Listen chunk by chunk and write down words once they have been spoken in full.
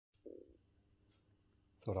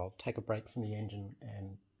thought I'll take a break from the engine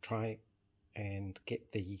and try and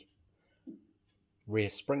get the rear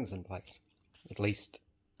springs in place, at least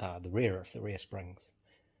the rear of the rear springs.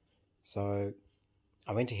 So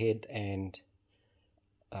I went ahead and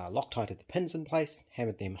Loctited the pins in place,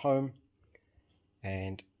 hammered them home,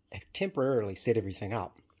 and temporarily set everything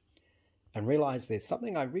up, and realized there's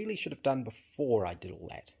something I really should have done before I did all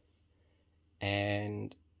that,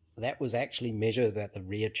 and that was actually measure that the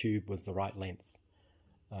rear tube was the right length.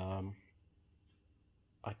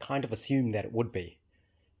 I kind of assumed that it would be,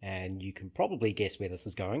 and you can probably guess where this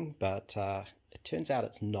is going, but it turns out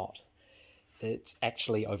it's not. It's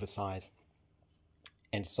actually oversized.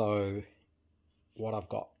 And so what I've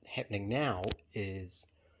got happening now is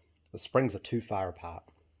the springs are too far apart.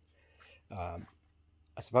 I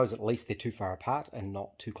suppose at least they're too far apart and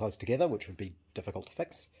not too close together, which would be difficult to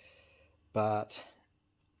fix. But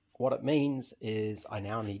what it means is I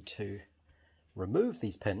now need to remove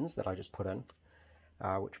these pins that I just put in,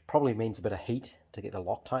 which probably means a bit of heat to get the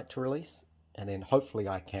Loctite to release, and then hopefully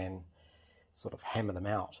I can sort of hammer them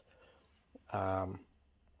out, and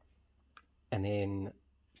then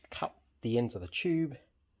cut the ends of the tube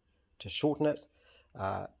to shorten it.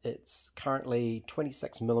 It's currently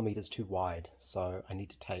 26 millimeters too wide, so I need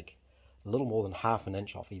to take a little more than ½ an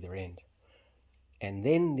inch off either end, and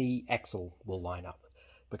then the axle will line up,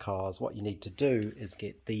 because what you need to do is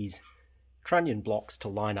get these trunnion blocks to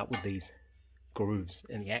line up with these grooves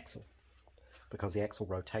in the axle, because the axle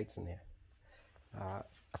rotates in there.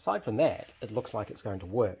 Aside from that, it looks like it's going to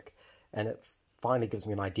work, and it finally gives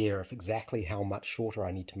me an idea of exactly how much shorter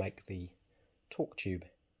I need to make the torque tube,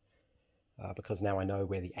 because now I know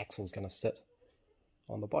where the axle is going to sit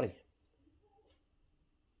on the body.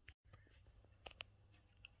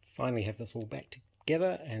 Finally have this all back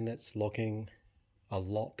together, and it's looking a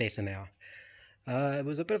lot better now. It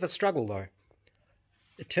was a bit of a struggle though.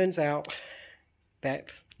 It turns out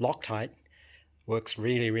that Loctite works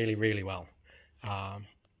really well.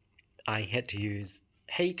 I had to use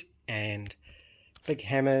heat and big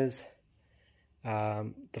hammers.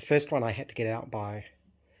 The first one I had to get out by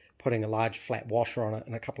putting a large flat washer on it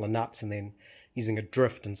and a couple of nuts, and then using a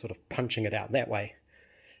drift and sort of punching it out that way.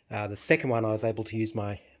 The second one I was able to use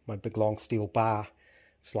my big long steel bar,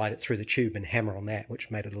 slide it through the tube and hammer on that,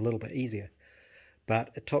 which made it a little bit easier.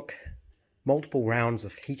 But it took multiple rounds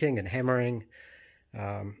of heating and hammering.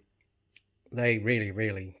 They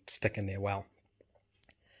really stick in there well.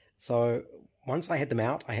 So once I had them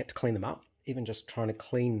out, I had to clean them up. Even just trying to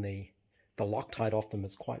clean the Loctite off them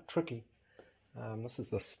is quite tricky. This is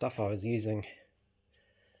the stuff I was using.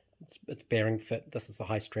 It's bearing fit. This is the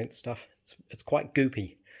high strength stuff. It's quite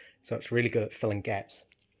goopy, so it's really good at filling gaps.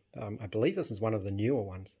 I believe this is one of the newer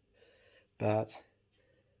ones, but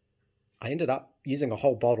I ended up using a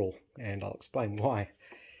whole bottle, and I'll explain why.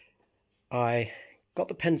 I got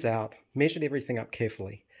the pins out, measured everything up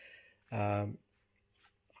carefully.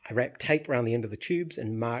 I wrapped tape around the end of the tubes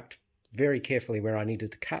and marked very carefully where I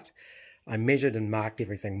needed to cut. I measured and marked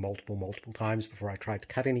everything multiple times before I tried to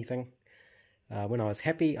cut anything. When I was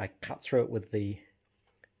happy, I cut through it with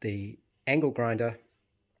the angle grinder,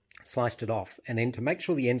 sliced it off, and then to make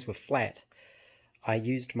sure the ends were flat, I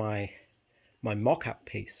used my mock-up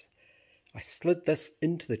piece. I slid this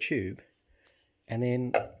into the tube, and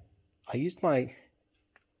then I used my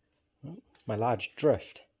large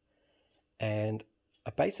drift, and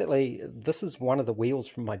basically this is one of the wheels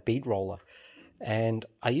from my bead roller, and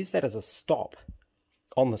I used that as a stop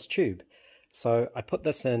on this tube. So I put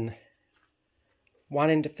this in one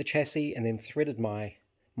end of the chassis and then threaded my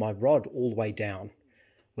rod all the way down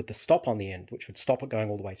with the stop on the end, which would stop it going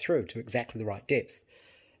all the way through to exactly the right depth.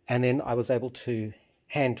 And then I was able to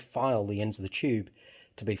hand file the ends of the tube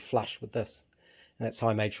to be flush with this, and that's how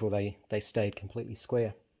I made sure they stayed completely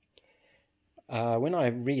square. When I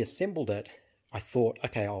reassembled it, I thought,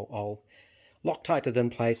 okay, I'll Loctite it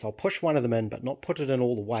in place. I'll push one of them in, but not put it in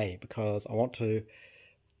all the way, because I want to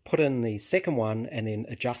put in the second one and then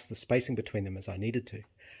adjust the spacing between them as I needed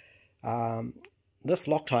to. This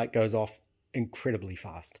Loctite goes off incredibly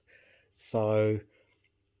fast, so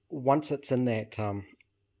once it's in that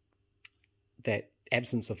that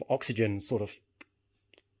absence of oxygen sort of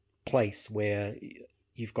place where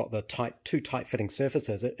you've got the two tight fitting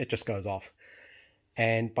surfaces, it just goes off.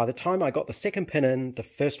 And by the time I got the second pin in, the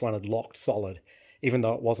first one had locked solid, even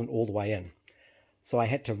though it wasn't all the way in. So I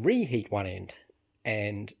had to reheat one end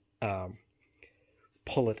and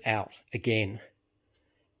pull it out again,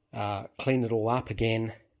 clean it all up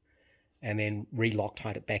again, and then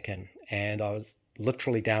re-Loctite it back in. And I was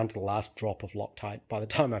literally down to the last drop of Loctite by the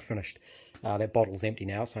time I finished. That bottle's empty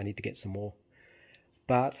now, so I need to get some more.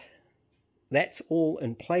 But that's all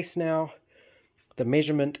in place now. The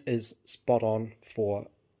measurement is spot on for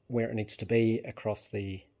where it needs to be across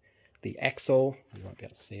the axle. You won't be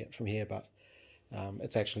able to see it from here, but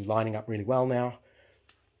it's actually lining up really well now.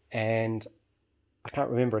 And I can't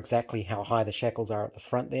remember exactly how high the shackles are at the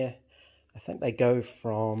front there. I think they go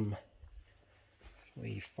from,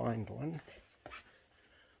 we find one.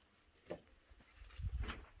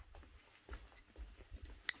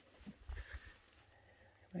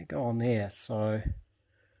 They go on there, so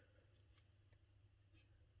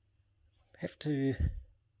have to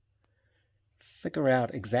figure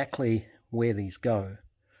out exactly where these go.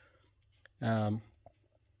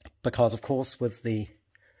 Because of course with the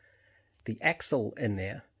axle in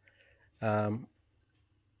there,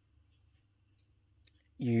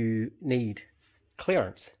 you need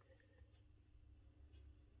clearance.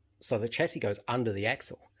 So the chassis goes under the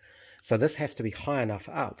axle. So this has to be high enough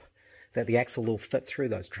up that the axle will fit through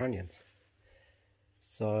those trunnions.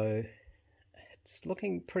 So it's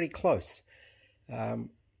looking pretty close. I'll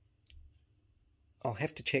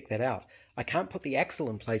have to check that out. I can't put the axle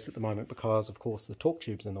in place at the moment because of course the torque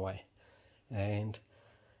tube's in the way. And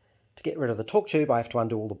to get rid of the torque tube I have to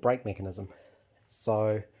undo all the brake mechanism.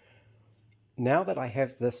 So now that I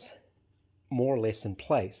have this more or less in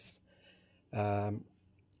place, I'm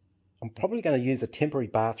probably going to use a temporary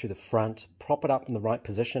bar through the front, prop it up in the right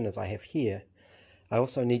position as I have here. I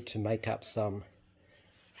also need to make up some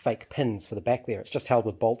fake pins for the back there. It's just held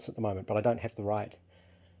with bolts at the moment, but I don't have the right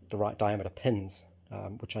diameter pins,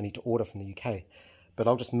 which I need to order from the UK. But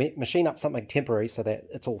I'll just machine up something temporary so that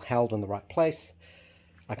it's all held in the right place.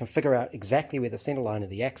 I can figure out exactly where the center line of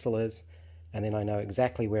the axle is, and then I know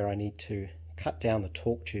exactly where I need to cut down the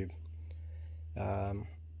torque tube,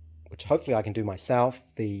 which hopefully I can do myself.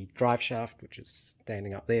 The drive shaft, which is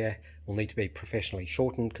standing up there, will need to be professionally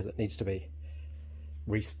shortened because it needs to be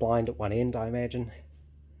re-splined at one end, I imagine.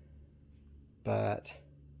 But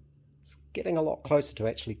it's getting a lot closer to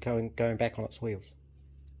actually going back on its wheels.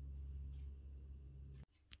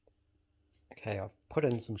 Okay, I've put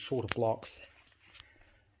in some shorter blocks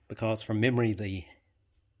because from memory the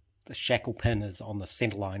shackle pin is on the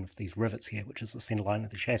center line of these rivets here, which is the center line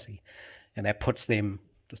of the chassis, and that puts them,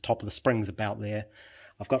 the top of the springs about there.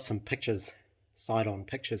 I've got some pictures, side-on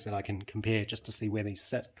pictures that I can compare just to see where these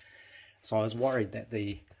sit. So I was worried that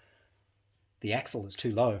the axle is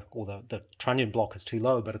too low, or the trunnion block is too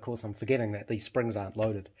low, but of course I'm forgetting that these springs aren't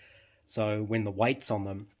loaded. So when the weight's on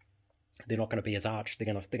them, they're not going to be as arched,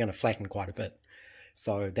 they're going to flatten quite a bit.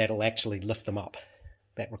 So that'll actually lift them up,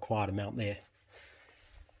 that required amount there.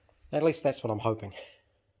 At least that's what I'm hoping.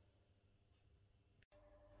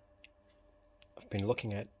 I've been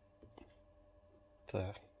looking at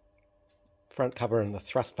the front cover and the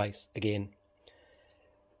thrust base again.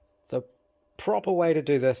 The proper way to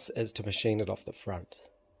do this is to machine it off the front.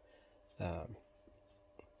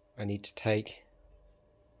 I need to take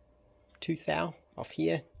 2 thou off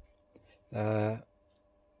here, and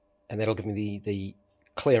that'll give me the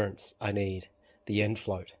clearance I need, the end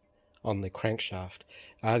float on the crankshaft.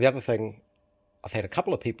 The other thing I've had a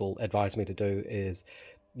couple of people advise me to do is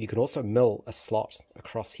you can also mill a slot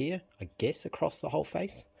across here, I guess across the whole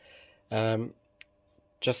face,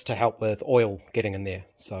 just to help with oil getting in there.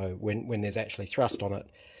 So when there's actually thrust on it,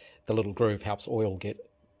 the little groove helps oil get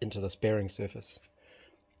into this bearing surface.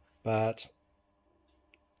 But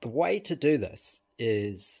the way to do this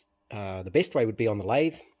is, the best way would be on the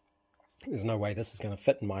lathe. There's no way this is going to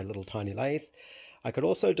fit in my little tiny lathe. I could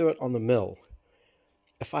also do it on the mill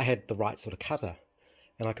if I had the right sort of cutter,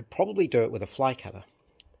 and I could probably do it with a fly cutter,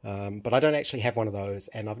 but I don't actually have one of those,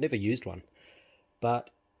 and I've never used one.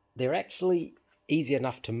 But they're actually easy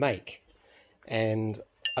enough to make, and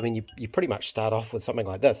I mean you pretty much start off with something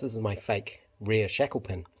like this. This is my fake rear shackle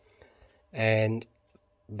pin, and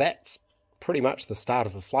that's pretty much the start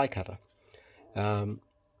of a fly cutter.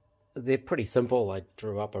 They're pretty simple. I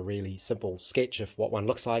drew up a really simple sketch of what one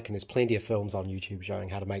looks like, and there's plenty of films on YouTube showing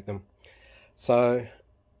how to make them. So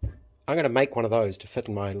I'm going to make one of those to fit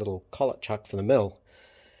in my little collet chuck for the mill,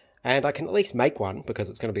 and I can at least make one because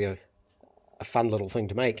it's going to be a fun little thing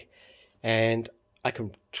to make, and I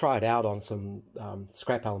can try it out on some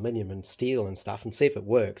scrap aluminium and steel and stuff and see if it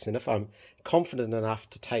works. And if I'm confident enough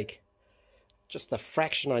to take just the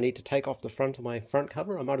fraction I need to take off the front of my front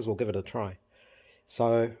cover, I might as well give it a try.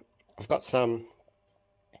 So I've got some,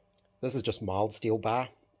 this is just mild steel bar,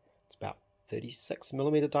 it's about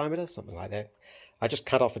 36mm diameter, something like that. I just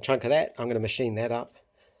cut off a chunk of that. I'm going to machine that up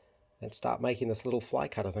and start making this little fly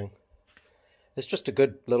cutter thing. It's just a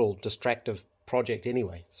good little distractive project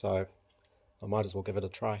anyway, so I might as well give it a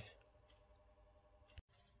try.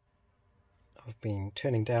 I've been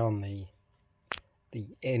turning down the the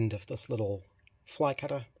end of this little fly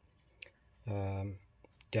cutter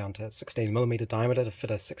down to 16mm diameter to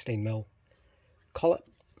fit a 16mm collet.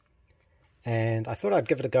 And I thought I'd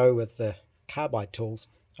give it a go with the carbide tools.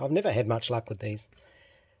 I've never had much luck with these.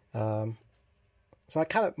 So I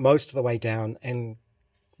cut it most of the way down, and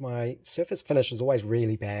my surface finish is always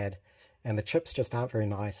really bad, and the chips just aren't very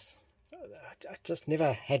nice. I just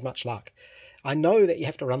never had much luck. I know that you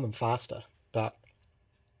have to run them faster, but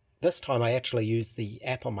this time I actually used the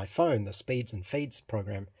app on my phone, the Speeds and Feeds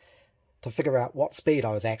program, to figure out what speed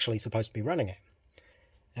I was actually supposed to be running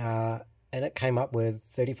at. And it came up with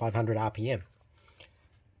 3,500 RPM.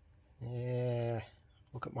 Yeah,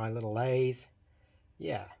 look at my little lathe.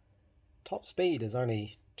 Yeah, top speed is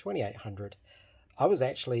only 2,800. I was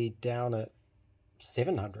actually down at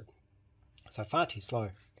 700, so far too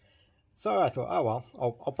slow. So I thought, oh well,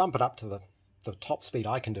 I'll bump it up to the top speed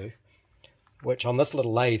I can do, which on this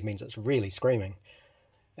little lathe means it's really screaming.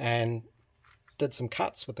 And did some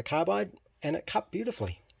cuts with the carbide, and it cut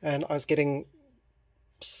beautifully. And I was getting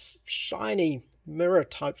shiny mirror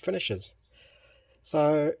type finishes.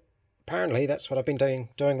 So apparently that's what I've been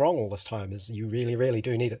doing wrong all this time, is you really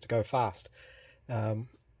do need it to go fast. I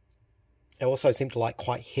also seem to like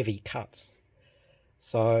quite heavy cuts.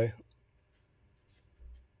 So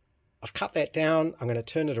I've cut that down. I'm going to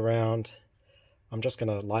turn it around. I'm just going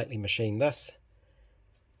to lightly machine this,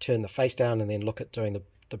 turn the face down, and then look at doing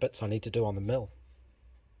the bits I need to do on the mill.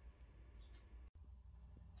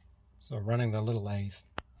 So running the little lathe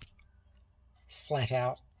flat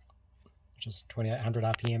out, which is 2,800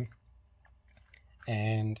 RPM,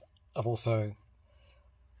 and I've also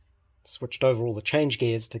switched over all the change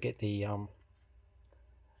gears to get the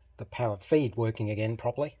power feed working again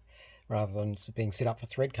properly, rather than being set up for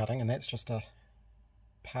thread cutting, and that's just a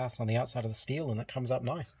pass on the outside of the steel and it comes up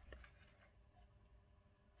nice.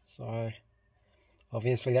 So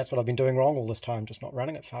obviously that's what I've been doing wrong all this time, just not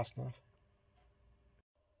running it fast enough.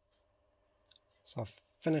 So I've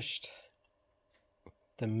finished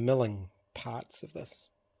the milling parts of this,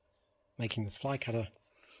 making this fly cutter.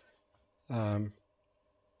 I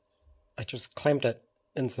just clamped it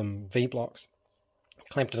in some V-blocks,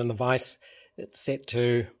 clamped it in the vise. It's set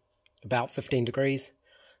to about 15 degrees.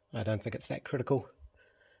 I don't think it's that critical.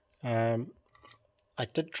 I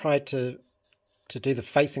did try to do the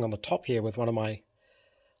facing on the top here with one of my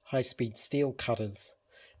high-speed steel cutters.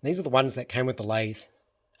 And these are the ones that came with the lathe,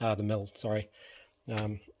 the mill, sorry,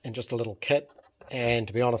 and just a little kit. And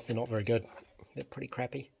to be honest, they're not very good. They're pretty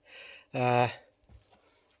crappy.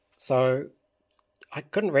 So I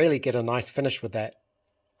couldn't really get a nice finish with that.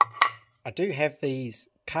 I do have these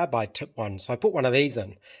carbide tip ones, so I put one of these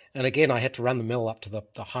in, and again I had to run the mill up to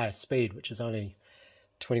the highest speed, which is only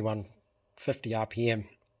 2150 RPM,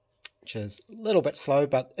 which is a little bit slow,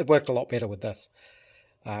 but it worked a lot better with this.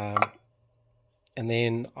 And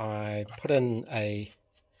then I put in a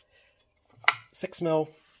 6mm,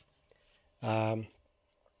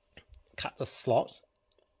 cut the slot,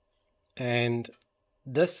 and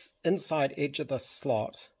this inside edge of the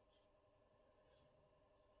slot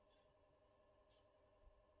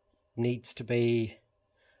needs to be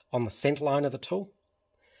on the center line of the tool.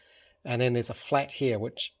 And then there's a flat here,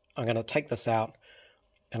 which I'm going to take this out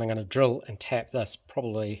and I'm going to drill and tap this,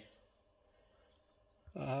 probably,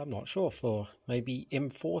 I'm not sure, for maybe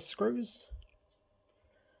M4 screws.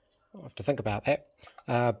 I'll have to think about that.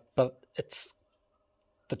 But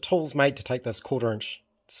the tool's made to take this 1/4 inch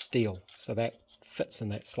steel, so that fits in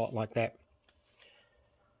that slot like that.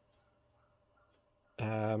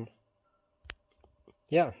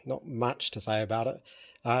 Yeah, not much to say about it.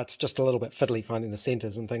 It's just a little bit fiddly finding the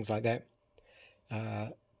centers and things like that.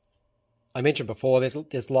 I mentioned before,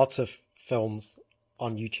 there's lots of films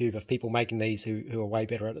on YouTube of people making these who are way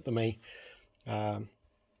better at it than me.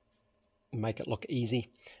 Make it look easy.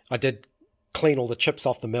 I did clean all the chips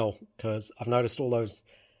off the mill, because I've noticed all those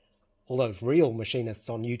real machinists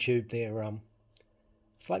on YouTube,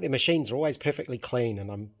 it's like their machines are always perfectly clean,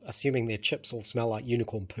 and I'm assuming their chips all smell like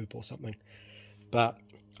unicorn poop or something. But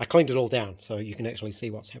I cleaned it all down so you can actually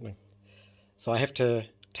see what's happening. So I have to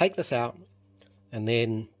take this out and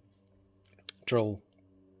then drill,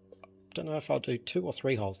 don't know if I'll do 2 or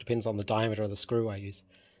 3 holes, depends on the diameter of the screw I use,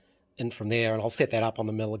 in from there, and I'll set that up on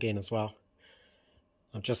the mill again as well.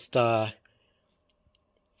 I'm just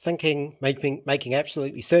thinking, making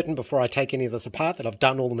absolutely certain before I take any of this apart that I've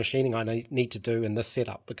done all the machining I need to do in this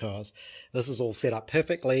setup, because this is all set up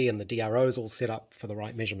perfectly and the DRO is all set up for the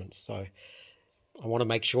right measurements. So I want to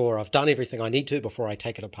make sure I've done everything I need to before I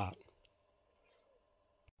take it apart.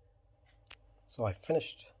 So I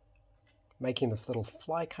finished making this little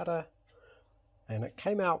fly cutter, and it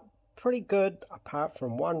came out pretty good apart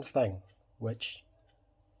from one thing, which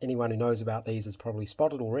anyone who knows about these has probably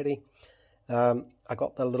spotted already. I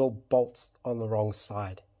got the little bolts on the wrong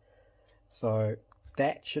side. So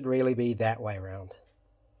that should really be that way around.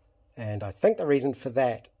 And I think the reason for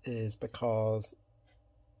that is because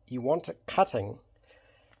you want it cutting,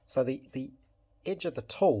 so the edge of the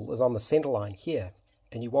tool is on the center line here,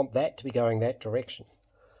 and you want that to be going that direction,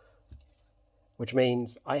 which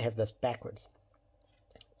means I have this backwards.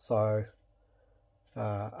 So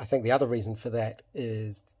I think the other reason for that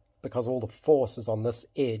is because all the force is on this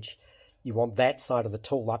edge, you want that side of the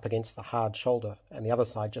tool up against the hard shoulder and the other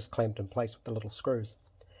side just clamped in place with the little screws.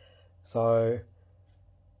 So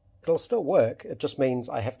it'll still work, it just means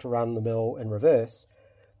I have to run the mill in reverse,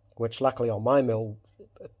 which luckily on my mill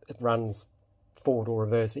it runs forward or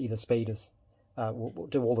reverse, either speed is, will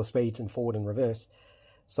do all the speeds in forward and reverse.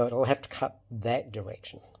 So it'll have to cut that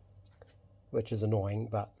direction, which is annoying,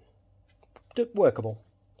 but workable.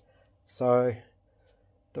 So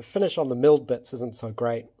the finish on the milled bits isn't so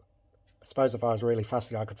great. I suppose if I was really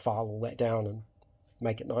fussy I could file all that down and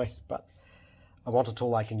make it nice, but I want a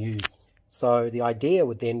tool I can use. So the idea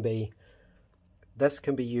would then be this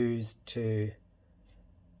can be used to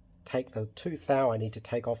take the tooth thou I need to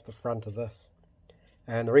take off the front of this.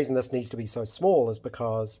 And the reason this needs to be so small is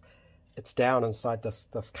because it's down inside this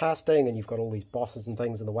casting and you've got all these bosses and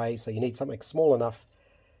things in the way, so you need something small enough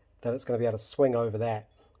that it's going to be able to swing over that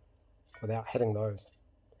without hitting those.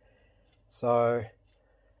 So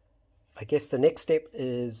I guess the next step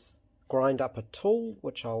is grind up a tool,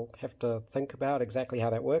 which I'll have to think about exactly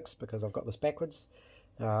how that works because I've got this backwards.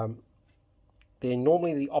 They're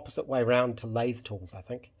normally the opposite way around to lathe tools, I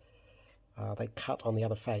think. They cut on the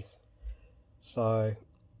other face. So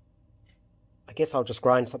I guess I'll just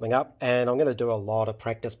grind something up, and I'm going to do a lot of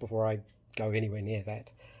practice before I go anywhere near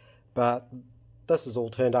that. But this is all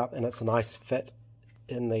turned up and it's a nice fit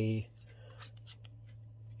in the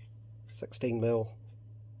 16mm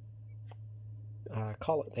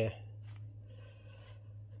collet there.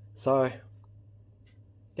 So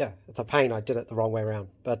yeah, it's a pain I did it the wrong way around,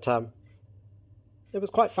 but it was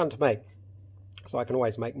quite fun to make, so I can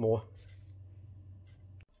always make more.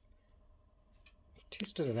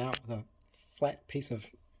 Tested it out with a flat piece of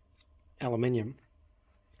aluminium,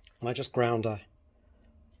 and I just ground a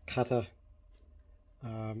cutter.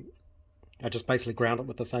 I just basically ground it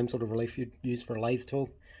with the same sort of relief you'd use for a lathe tool.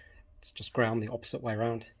 It's just ground the opposite way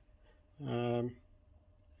around, and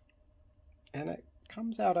it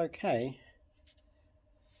comes out okay.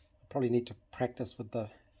 I probably need to practice with the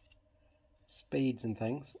speeds and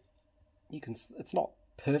things. It's not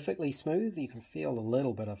perfectly smooth. You can feel a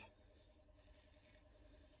little bit of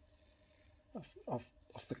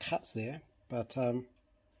the cuts there, but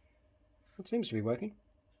it seems to be working.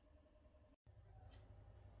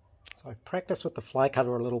 So I practice with the fly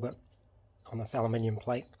cutter a little bit on this aluminium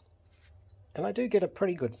plate, and I do get a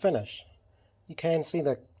pretty good finish. You can see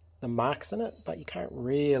the marks in it, but you can't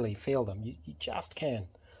really feel them. You just can.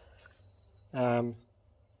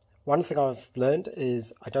 One thing I've learned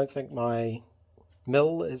is I don't think my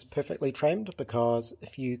mill is perfectly trimmed, because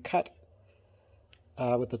if you cut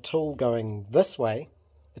with the tool going this way,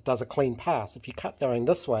 it does a clean pass. If you cut going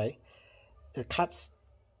this way, it cuts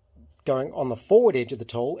going on the forward edge of the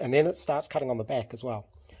tool, and then it starts cutting on the back as well.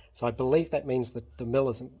 So I believe that means that the mill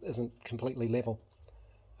isn't completely level,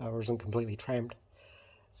 or isn't completely trimmed.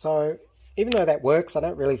 So even though that works, I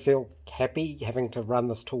don't really feel happy having to run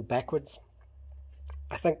this tool backwards.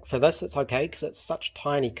 I think for this it's okay because it's such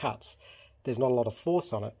tiny cuts. There's not a lot of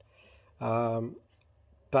force on it.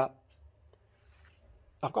 But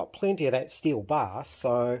I've got plenty of that steel bar,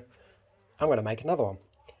 so I'm going to make another one.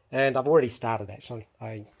 And I've already started, actually.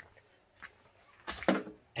 I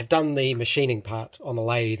have done the machining part on the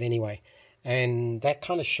lathe anyway, and that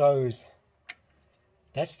kind of shows,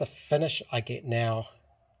 that's the finish I get now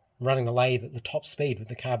running the lathe at the top speed with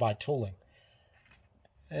the carbide tooling.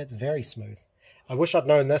 It's very smooth. I wish I'd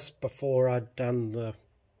known this before I'd done the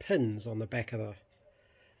pins on the back of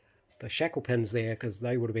the shackle pins there, because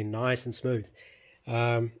they would have been nice and smooth.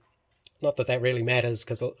 Not that that really matters,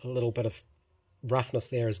 because a little bit of roughness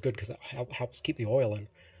there is good because it helps keep the oil in.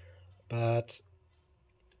 But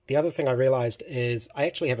the other thing I realized is I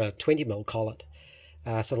actually have a 20mm collet.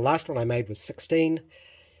 So the last one I made was 16.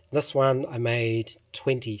 This one I made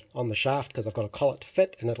 20 on the shaft because I've got a collet to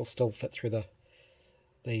fit, and it'll still fit through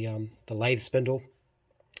the lathe spindle.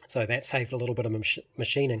 So that saved a little bit of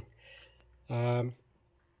machining.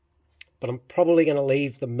 But I'm probably going to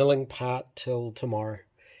leave the milling part till tomorrow.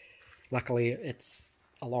 Luckily it's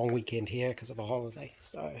a long weekend here because of a holiday.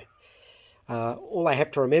 So all I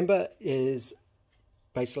have to remember is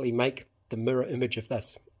basically make the mirror image of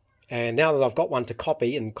this. And now that I've got one to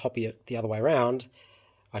copy and copy it the other way around,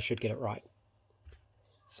 I should get it right.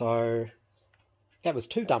 So that was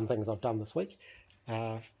two dumb things I've done this week.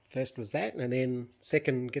 First was that, and then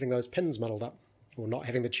second, getting those pins muddled up, or not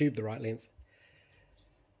having the tube the right length.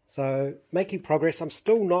 So making progress. I'm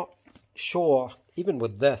still not sure, even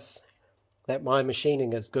with this, that my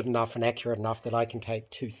machining is good enough and accurate enough that I can take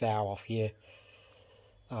 2 thou off here.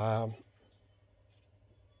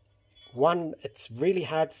 One, it's really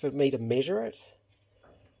hard for me to measure it.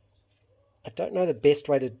 I don't know the best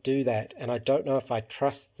way to do that, and I don't know if I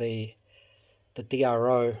trust the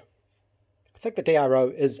DRO. I think the DRO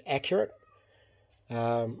is accurate,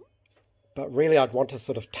 but really I'd want to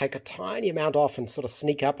sort of take a tiny amount off and sort of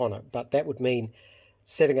sneak up on it, but that would mean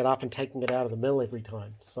setting it up and taking it out of the mill every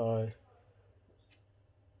time. So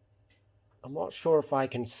I'm not sure if I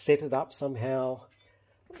can set it up somehow.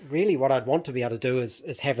 Really what I'd want to be able to do is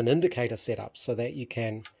have an indicator set up so that you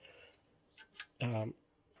can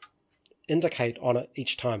indicate on it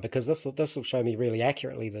each time, because this will show me really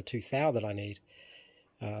accurately the 2 thou that I need.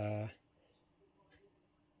 So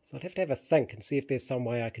I'd have to have a think and see if there's some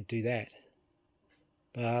way I could do that.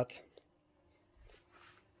 But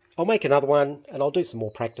I'll make another one and I'll do some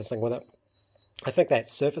more practicing with it. I think that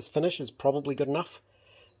surface finish is probably good enough.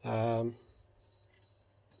 Because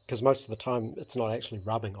most of the time it's not actually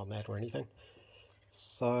rubbing on that or anything.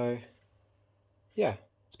 So yeah,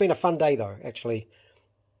 it's been a fun day though, actually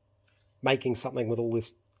making something with all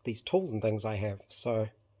these tools and things I have. So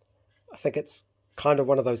I think it's kind of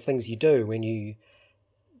one of those things you do when you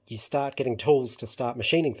start getting tools to start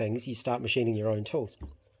machining things. You start machining your own tools,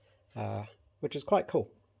 which is quite cool.